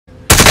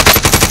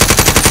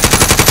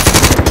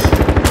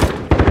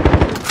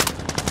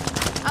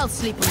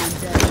sleeping on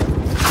deck.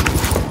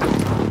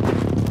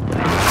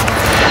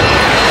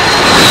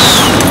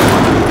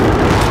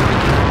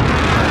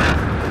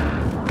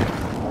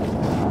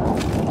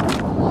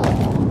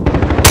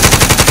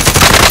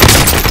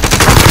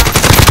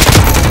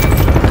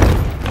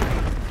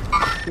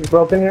 He's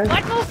broken here.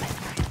 What movement?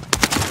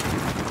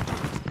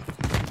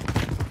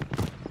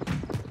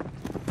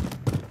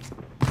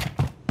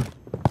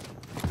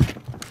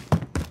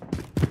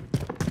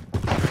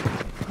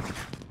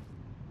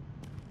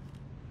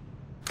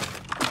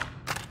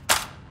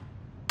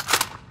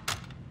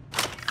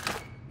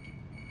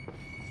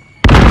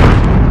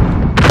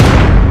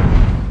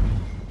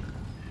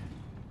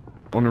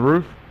 On the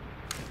roof?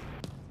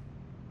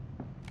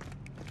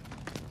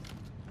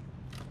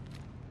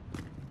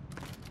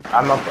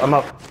 I'm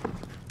up.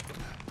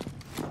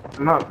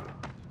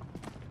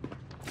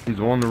 He's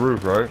on the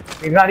roof, right?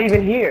 He's not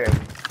even here.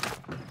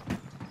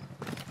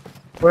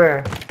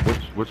 Where?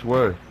 Which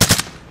way?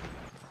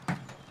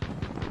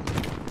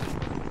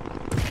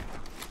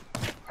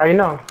 How you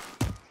know?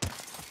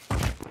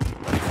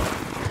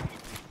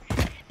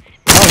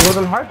 Oh,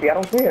 Golden Harpy, I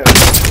don't see him.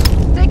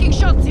 Taking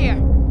shots here.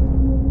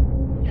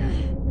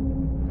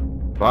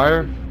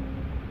 Fire?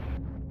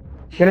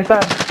 Get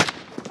inside.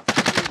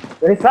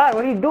 Get inside,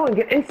 what are you doing?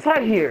 Get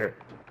inside here.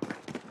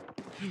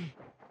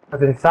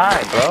 Get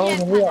inside, bro.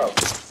 Hurry up.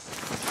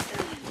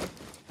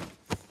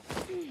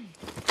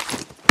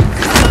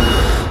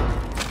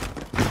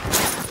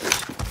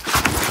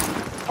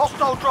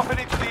 Hostile dropping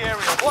into the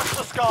area. Watch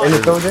the sky. In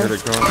the soldier? Here they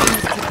come.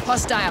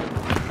 Hostile.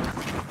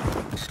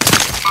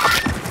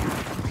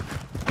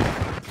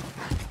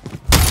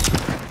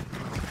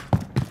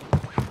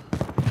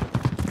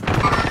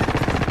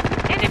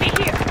 Enemy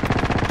here.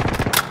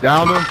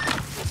 Down him.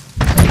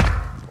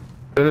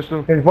 Finish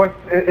him. His voice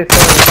is still in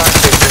the fire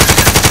station.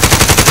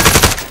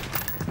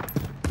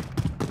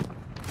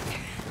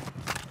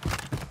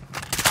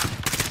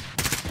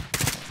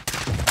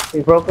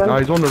 He's broken? No,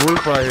 he's on the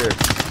roof right here.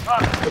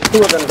 There's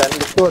two of them then,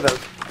 there's two of them.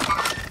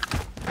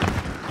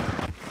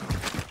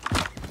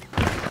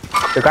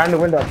 The guy in the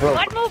window broke.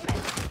 What movement?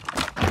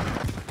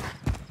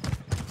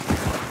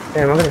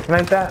 Damn, I'm gonna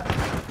snipe that.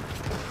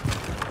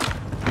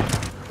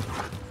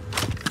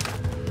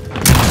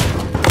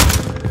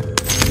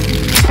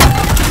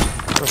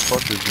 What the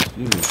fuck is this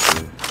demon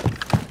shit?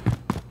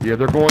 Yeah,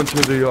 they're going to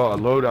the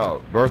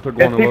loadout. Bertha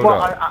going to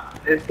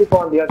loadout. There's people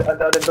on the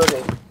other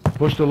building.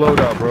 Push the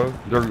loadout, bro.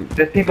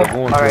 There's people. They're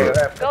going Alright,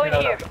 to it. Going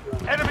here.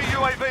 Enemy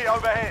UAV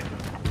overhead.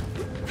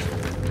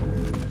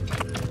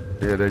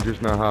 Yeah, they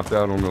just now hopped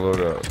out on the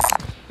loadout.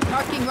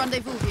 Marking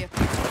rendezvous here.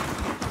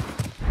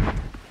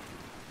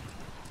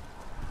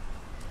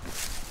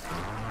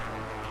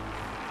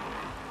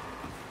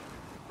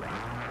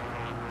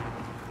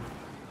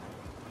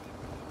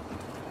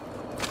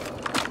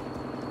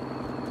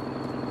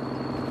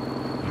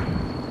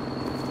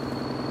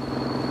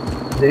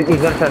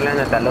 He's gonna start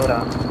landing at that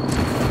loadout.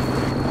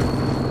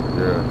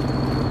 Yeah.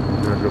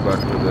 He's gonna go back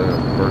to the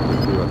Bertha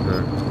too, I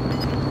think.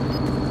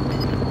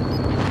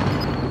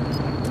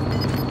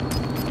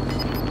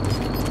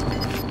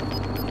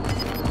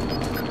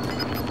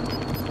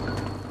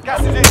 Gas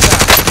is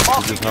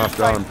inbound. He just hopped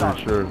out, I'm pretty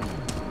sure.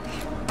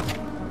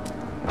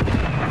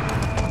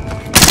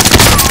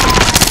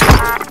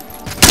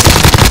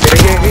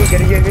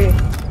 Get a UAV.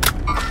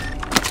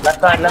 Left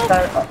side,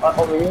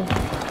 over you.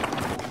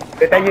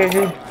 Get that UAV.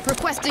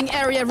 Requesting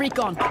area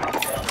recon.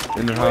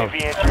 In the house.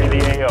 UAV entering the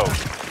AO.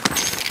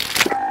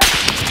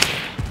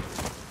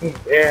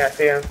 Yeah, I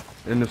see him.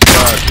 In the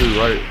sky too,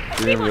 right?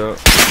 See him, yeah.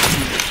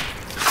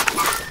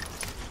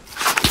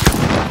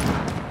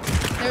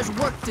 There's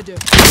work to do.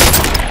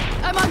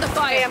 I'm on the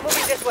fire. Hey, I'm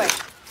moving this way.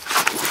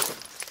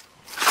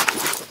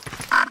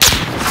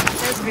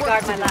 There's work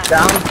Regard to my do. last.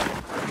 Down.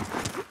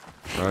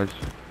 Nice.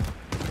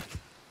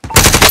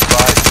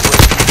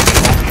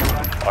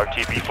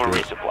 RTB for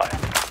resupply.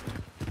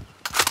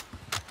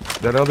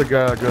 That other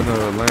guy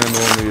gonna land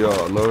on the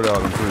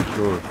loadout, I'm pretty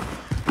sure.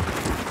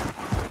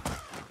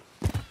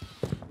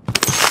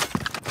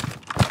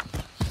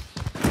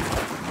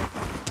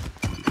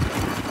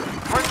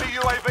 Friendly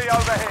UAV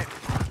overhead.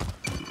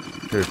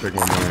 Here, take my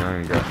money, I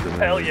ain't got shit.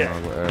 Hell yeah.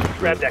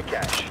 Grab that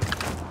cash.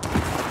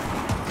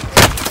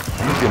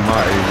 You get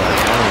my A,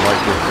 like, I don't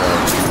like this guy.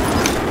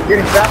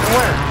 Getting shot and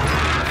win.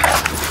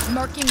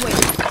 Marking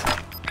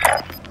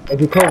waypoint. Is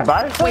he close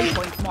by?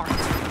 Waypoint marked.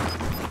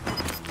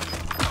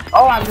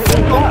 Oh, I'm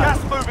hitting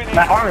Gas moving in.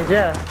 that orange,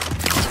 yeah.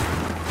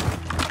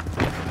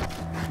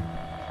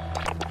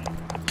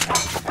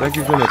 I think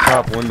he's in the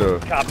top window.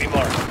 Copy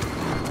mark.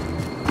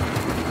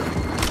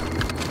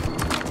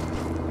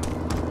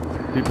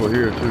 People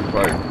here too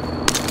fighting.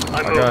 I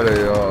got a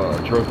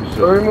trophy set.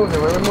 We're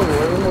moving.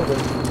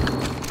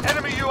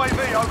 Enemy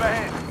UAV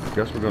overhead.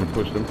 Guess we're gonna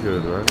push them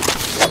kids, right?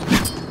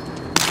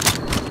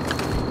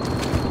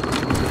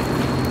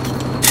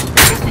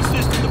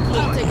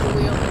 I'll take the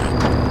wheel.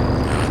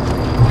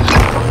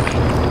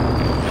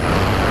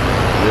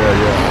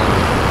 Yeah.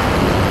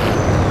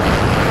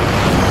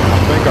 I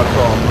think I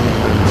saw him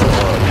moving in the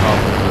top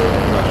window.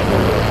 I'm not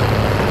sure though.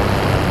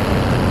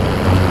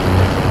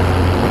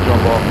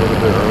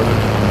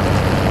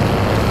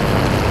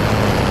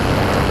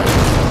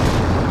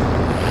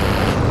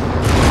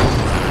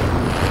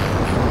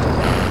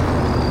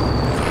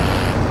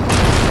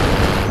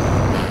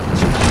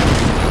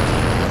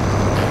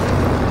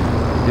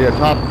 Yeah,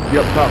 top.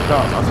 Yep, top.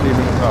 I see him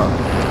in the top.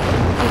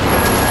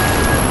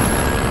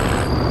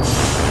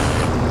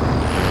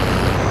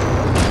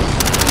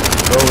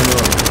 Throwing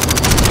up.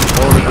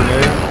 Throwing a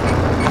grenade.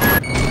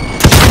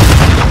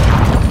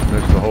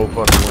 Missed the whole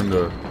fucking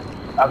window.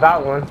 I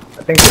got one. I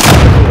think.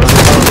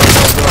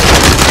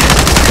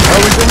 Oh,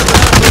 he's in the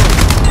bathroom.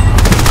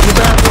 In the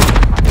bathroom.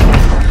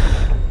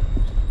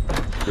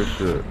 Good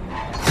shit.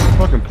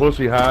 Fucking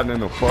pussy hiding in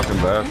the fucking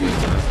bathroom,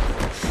 man.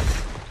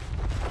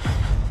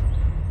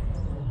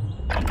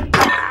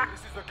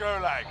 This is the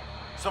Gulag.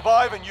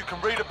 Survive and you can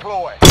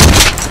redeploy.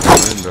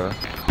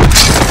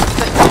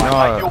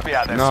 Mate, you'll be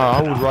out there Nah, I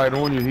soon was enough. right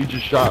on you. He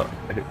just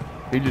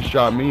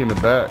shot me in the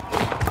back.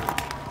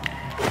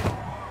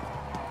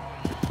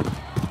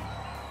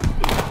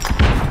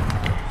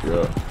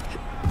 Yeah.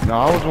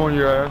 Nah, I was on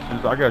your ass.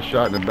 I got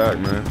shot in the back,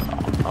 man.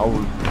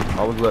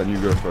 I was letting you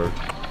go first.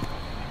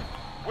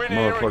 Win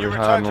here and you Motherfuckers return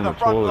hiding to on the the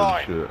front toilet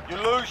line. and shit. You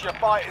lose, your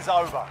fight is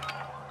over.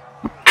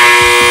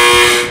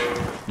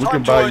 We Time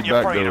can to buy earn you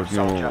your back though freedom, if you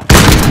want. soldier.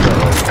 You got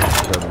like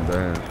 7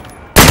 bands.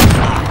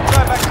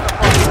 Go back to the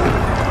front line.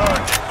 Earn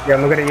it. Yeah,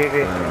 I'm gonna get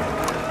it.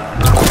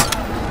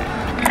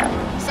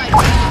 Sight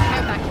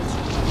care package.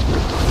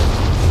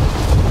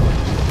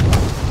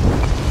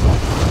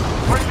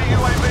 Bring the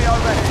UAV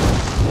overhead.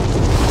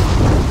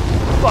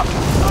 Fuck it,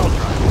 I'll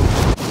try.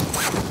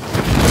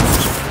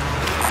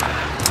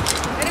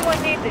 Anyone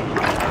need this?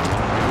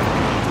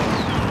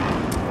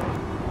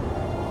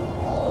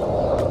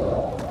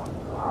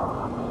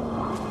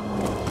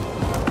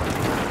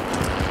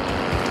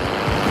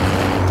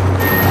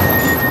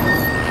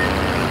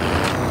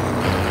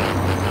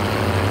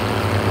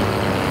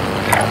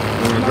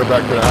 You wanna go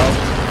back to the house?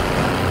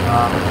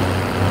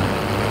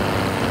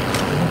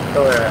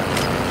 Go there.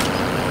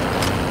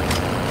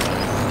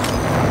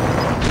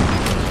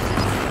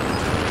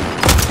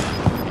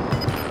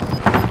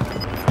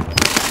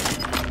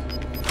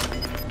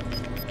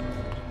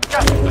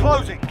 Gas is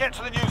closing. Get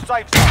to the new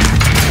safe zone.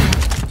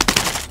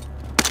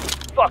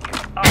 Fuck it.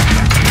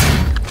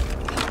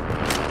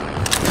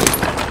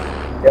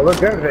 Yeah, we're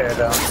good there,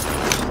 though.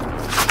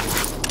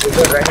 We're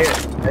good right here.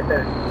 Right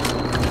there.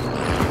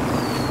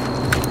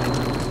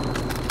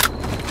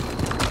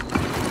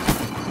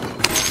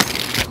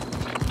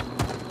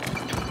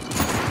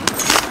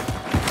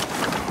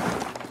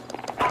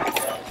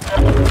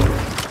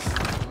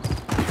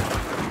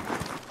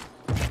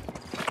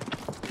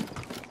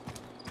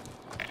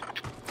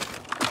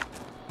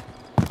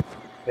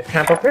 Let's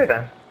camp up here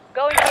then.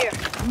 Going here.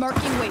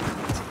 Marking waypoint.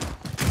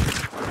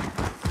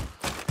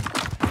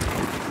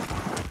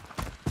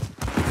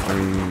 I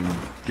mean,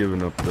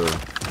 giving up the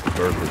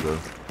burger though.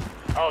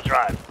 I'll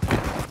drive.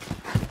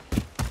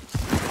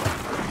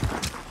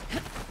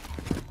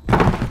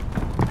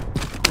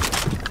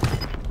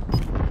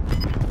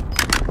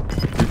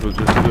 People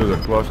just do the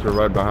cluster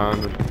right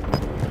behind us.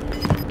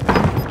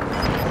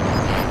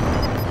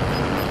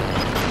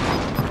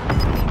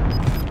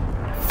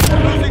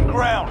 Losing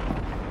ground.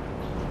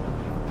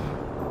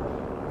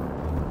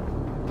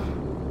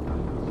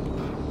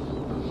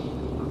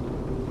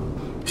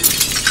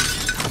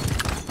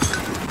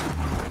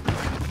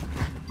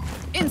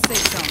 In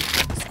safe zone.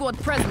 Squad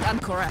present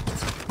and correct.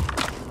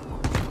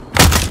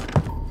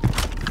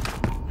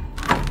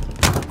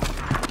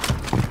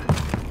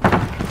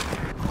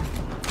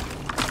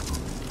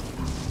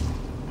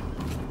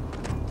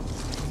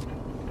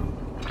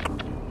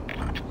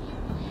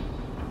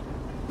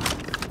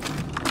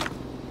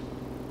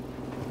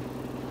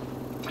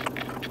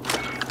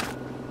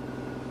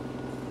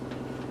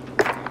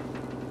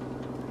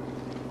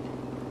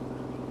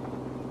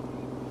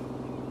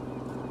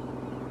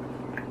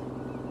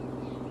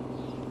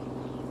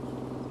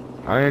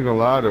 I ain't gonna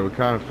lie though, it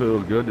kind of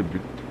feels good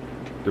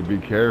to be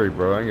carried,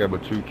 bro. I ain't got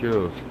but 2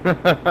 kills.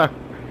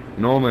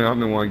 Normally I'm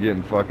the one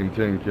getting fucking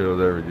 10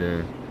 kills every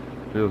game.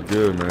 Feels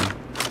good, man.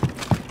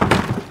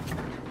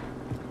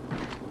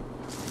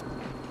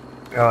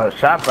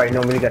 Shop right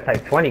normally got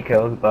like 20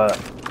 kills, but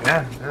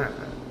yeah,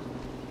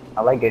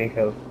 I like getting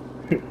kills.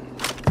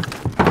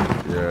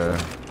 Yeah.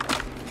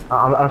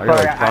 I'm I sorry.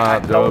 got like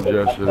 5 dubs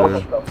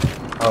yesterday.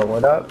 Oh,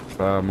 what up?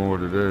 5 more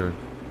today.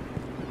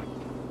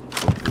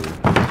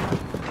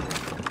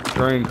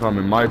 Train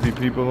coming, might be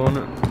people on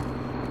it.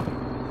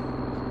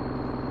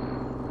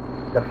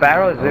 The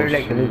Pharaoh is I don't literally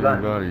like see the new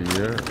gun. anybody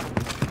yet.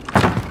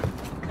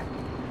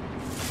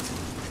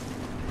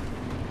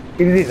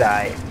 Give these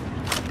eyes.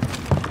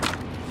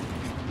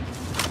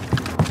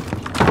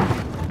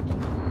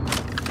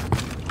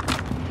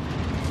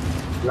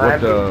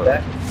 What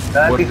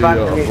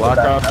the Black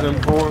Ops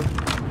M4?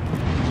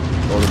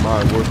 Oh, the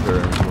Modern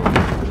Warfare M4.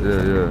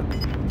 Yeah,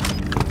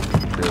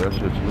 that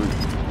shit's sweet.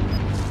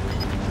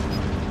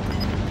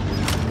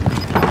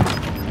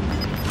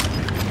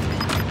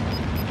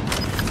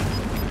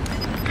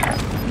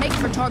 Make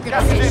for target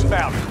Gas is location.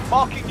 inbound.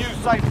 Marking new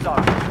safe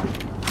zone.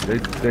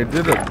 They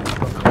did a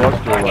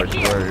cluster like right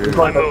here.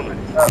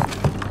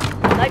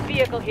 Light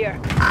vehicle here.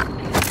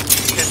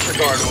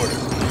 Disregard order.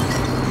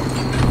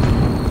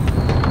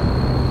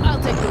 I'll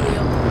take the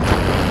wheel.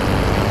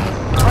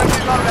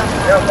 Friendly loadout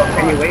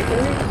Can you wait for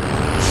me?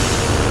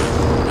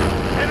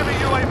 Enemy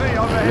UAV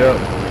overhead. Yep.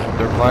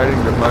 They're fighting.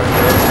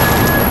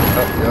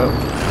 Yep.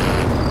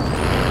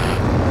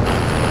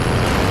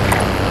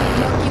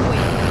 Marking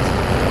waypoint.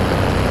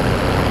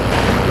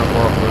 Jump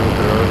off a little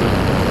bit early.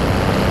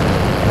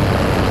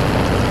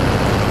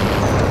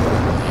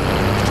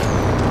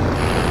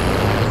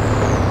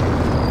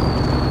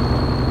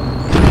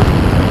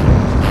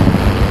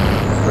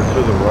 They're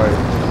to the right.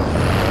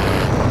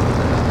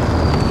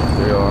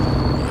 They are.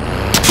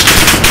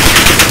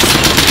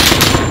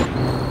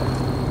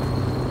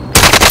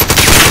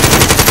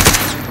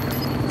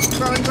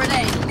 Throwing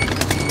grenade.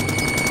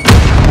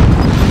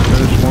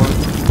 Finish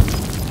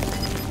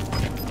one.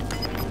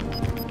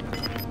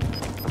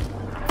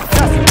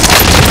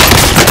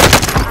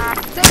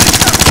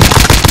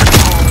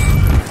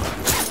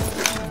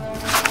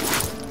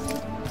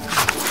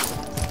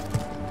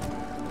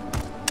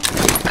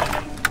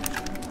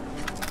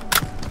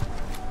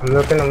 I'm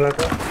looking.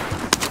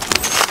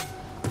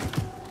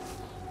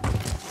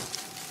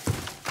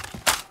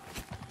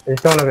 There's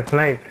still another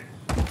snipe.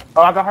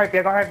 Oh, I got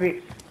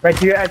heartbeat. Right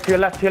to your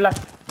left.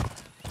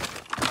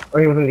 Oh,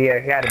 he was in the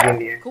air. He had to be in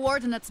the air.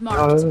 Coordinates Oh, he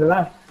marked. was in the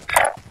left.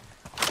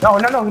 No,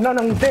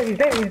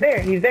 he's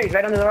there. He's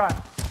right under the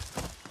rock.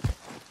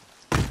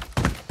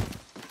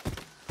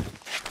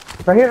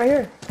 Right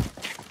here.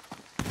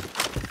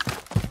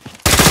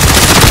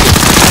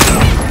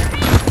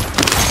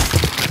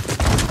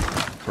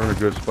 We're in a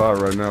good spot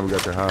right now. We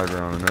got the high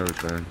ground and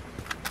everything.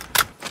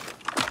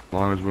 As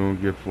long as we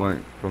don't get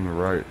flanked from the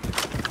right.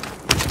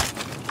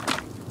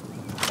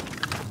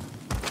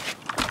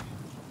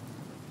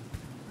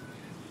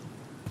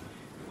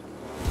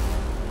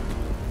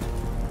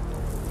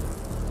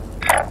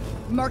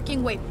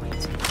 Marking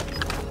waypoint.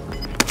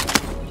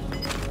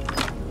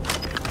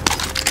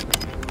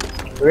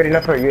 We're ready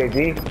enough for a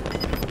UAV.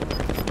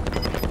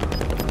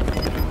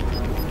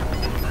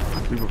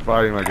 People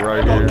fighting like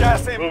right Got here.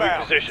 gas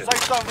inbound.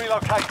 Safe zone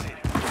relocated.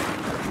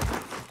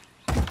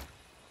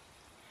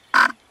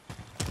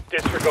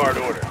 Disregard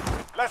order.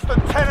 Less than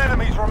 10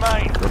 enemies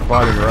remain. They're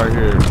fighting right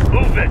here.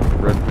 Move it.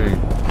 Red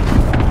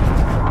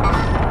pink.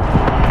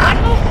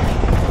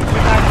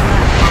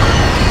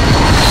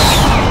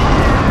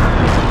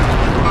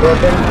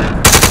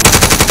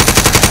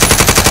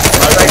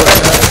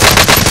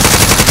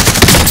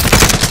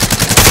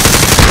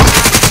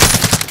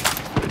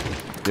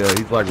 Yeah,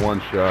 he's like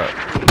one shot.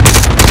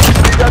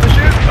 You got the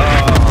shoot?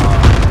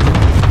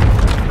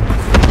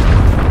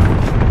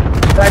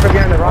 Sniper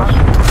behind the rock.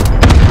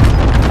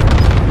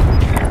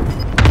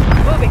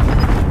 Moving.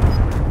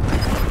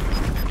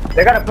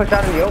 They gotta push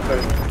out in the open.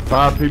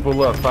 5 people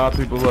left.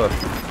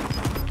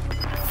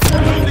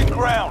 Losing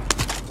ground.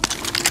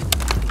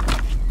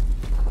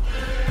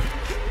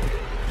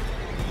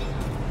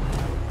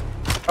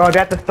 Oh,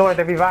 they're at the store.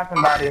 They revived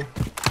somebody.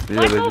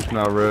 Yeah, they just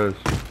not res.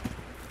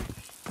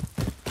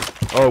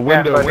 Oh,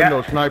 window, but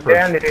window, they're- sniper.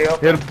 they're in the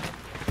open. Hit him.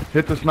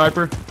 Hit the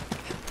sniper.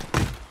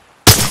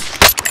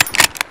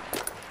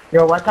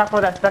 Yo, watch out for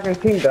that second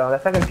team though.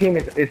 That second team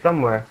is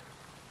somewhere.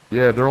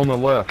 Yeah, they're on the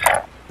left.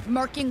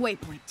 Marking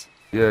waypoint.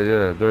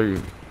 Yeah,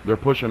 they're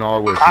pushing our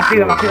way. I see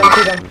them.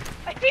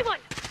 I see one.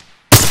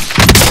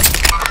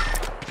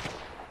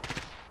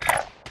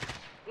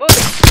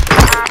 Moving.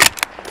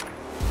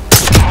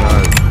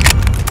 Nice.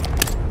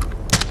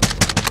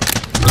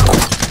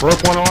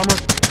 Broke one armor.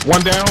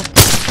 One down.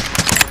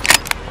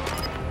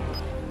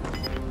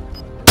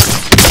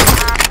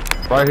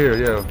 Right here,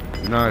 yeah.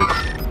 Nice.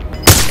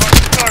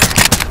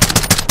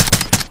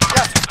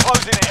 Gas is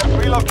closing in.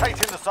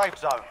 Relocating the safe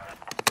zone.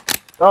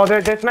 Oh,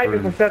 they're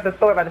snipers from the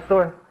store by the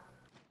store.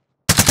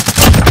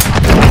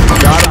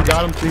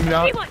 Got him, teamed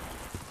out.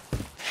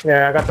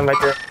 Yeah, I got them right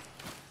there.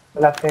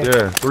 Left team.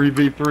 Yeah,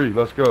 3v3,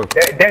 let's go.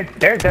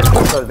 They're just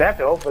close. They have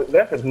to open.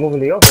 They're just moving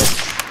the open.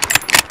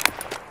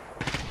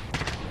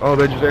 Oh,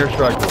 they just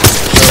airstriked us.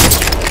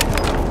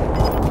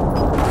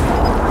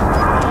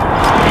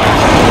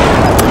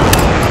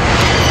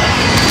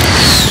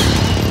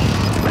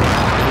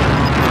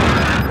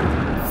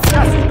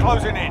 Gas is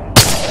closing in.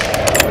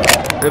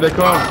 Here they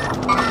come.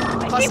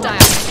 Hostile.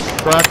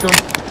 Cracked them.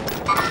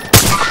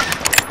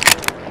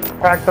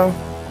 Cracked them.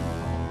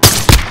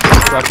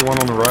 Cracked the one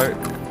on the right.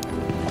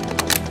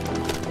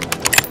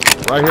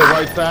 Right here,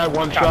 right side,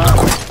 one shot.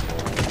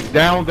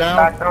 Down.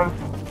 Cracked them.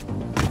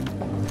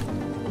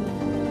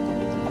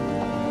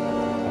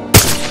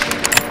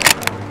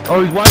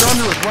 Oh, he's right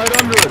under us.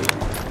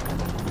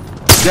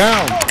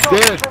 Down,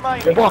 dead.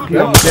 Fuck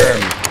him,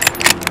 dead.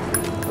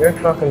 You're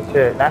fucking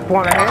shit. That's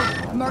one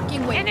ahead.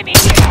 Marking waypoint. Enemy.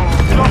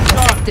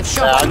 Effective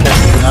shot.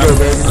 Good,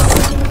 baby.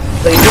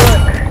 So you do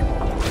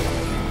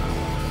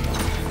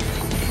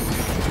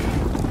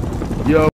it. Yo.